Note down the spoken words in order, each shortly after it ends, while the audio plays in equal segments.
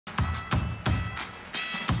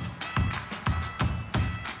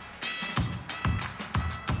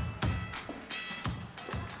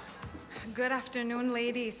Good afternoon,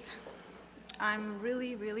 ladies. I'm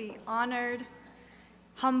really honored,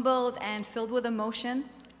 humbled, and filled with emotion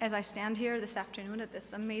as I stand here this afternoon at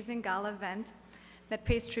this amazing gala event that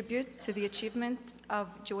pays tribute to the achievement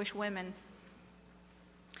of Jewish women.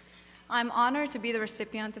 I'm honored to be the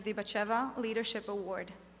recipient of the Batsheva Leadership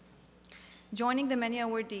Award, joining the many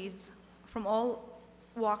awardees from all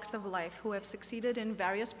walks of life who have succeeded in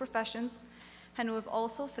various professions and who have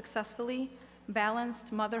also successfully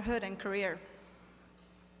balanced motherhood and career.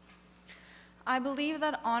 I believe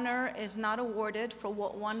that honor is not awarded for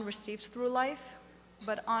what one receives through life,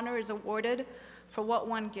 but honor is awarded for what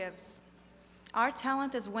one gives. Our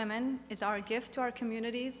talent as women is our gift to our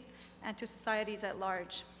communities and to societies at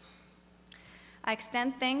large. I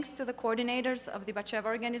extend thanks to the coordinators of the Batsheva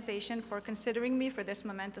organization for considering me for this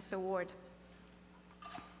momentous award.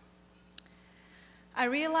 I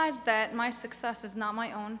realize that my success is not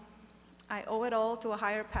my own. I owe it all to a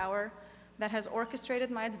higher power that has orchestrated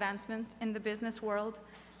my advancement in the business world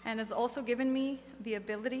and has also given me the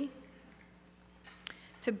ability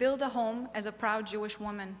to build a home as a proud Jewish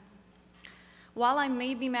woman. While I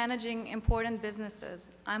may be managing important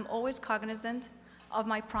businesses, I'm always cognizant of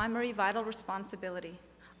my primary vital responsibility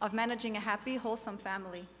of managing a happy, wholesome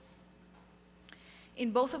family.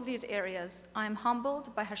 In both of these areas, I am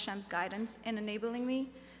humbled by Hashem's guidance in enabling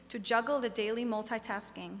me to juggle the daily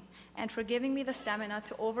multitasking and for giving me the stamina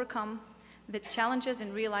to overcome the challenges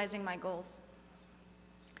in realizing my goals.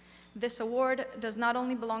 This award does not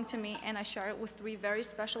only belong to me, and I share it with three very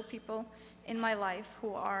special people in my life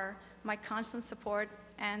who are my constant support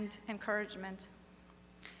and encouragement.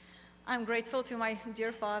 I'm grateful to my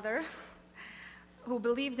dear father, who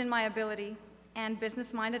believed in my ability and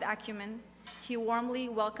business-minded acumen. He warmly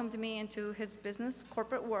welcomed me into his business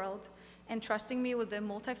corporate world, entrusting me with the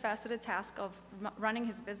multifaceted task of running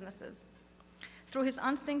his businesses. Through his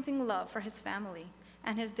unstinting love for his family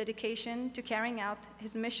and his dedication to carrying out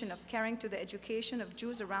his mission of caring to the education of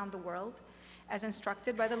Jews around the world, as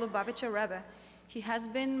instructed by the Lubavitcher Rebbe, he has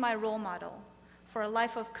been my role model for a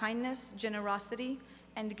life of kindness, generosity,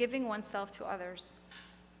 and giving oneself to others.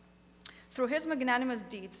 Through his magnanimous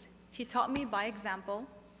deeds, he taught me by example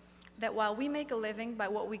that while we make a living by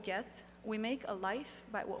what we get, we make a life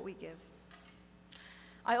by what we give.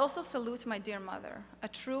 I also salute my dear mother, a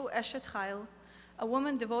true Eshet Chayil, a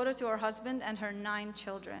woman devoted to her husband and her 9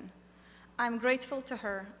 children. I'm grateful to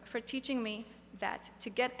her for teaching me that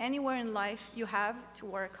to get anywhere in life, you have to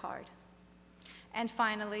work hard. And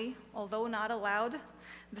finally, although not allowed,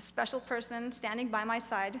 the special person standing by my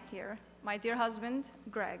side here, my dear husband,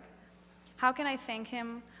 Greg. How can I thank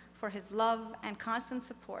him for his love and constant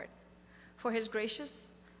support, for his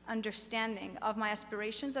gracious understanding of my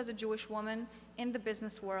aspirations as a Jewish woman in the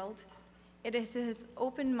business world. It is his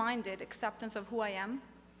open-minded acceptance of who I am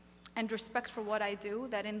and respect for what I do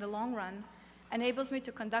that in the long run enables me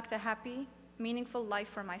to conduct a happy, meaningful life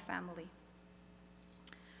for my family.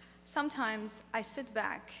 Sometimes I sit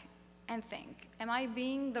back and think, am I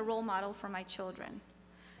being the role model for my children?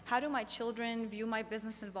 How do my children view my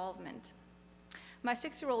business involvement? My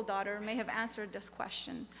 6-year-old daughter may have answered this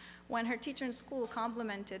question when her teacher in school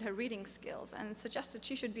complimented her reading skills and suggested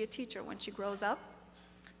she should be a teacher when she grows up.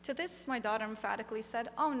 To this, my daughter emphatically said,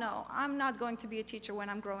 "Oh no, I'm not going to be a teacher when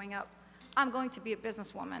I'm growing up. I'm going to be a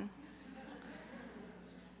businesswoman."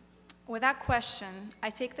 With that question, I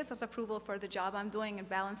take this as approval for the job I'm doing in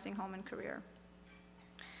balancing home and career.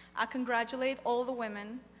 I congratulate all the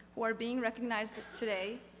women who are being recognized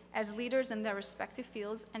today as leaders in their respective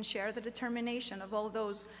fields and share the determination of all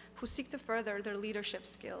those who seek to further their leadership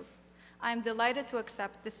skills. I am delighted to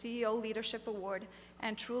accept the CEO Leadership Award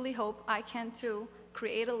and truly hope I can too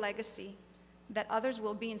create a legacy that others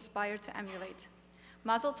will be inspired to emulate.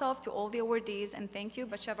 Mazel tov to all the awardees, and thank you,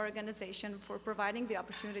 Batsheva Organization, for providing the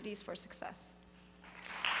opportunities for success.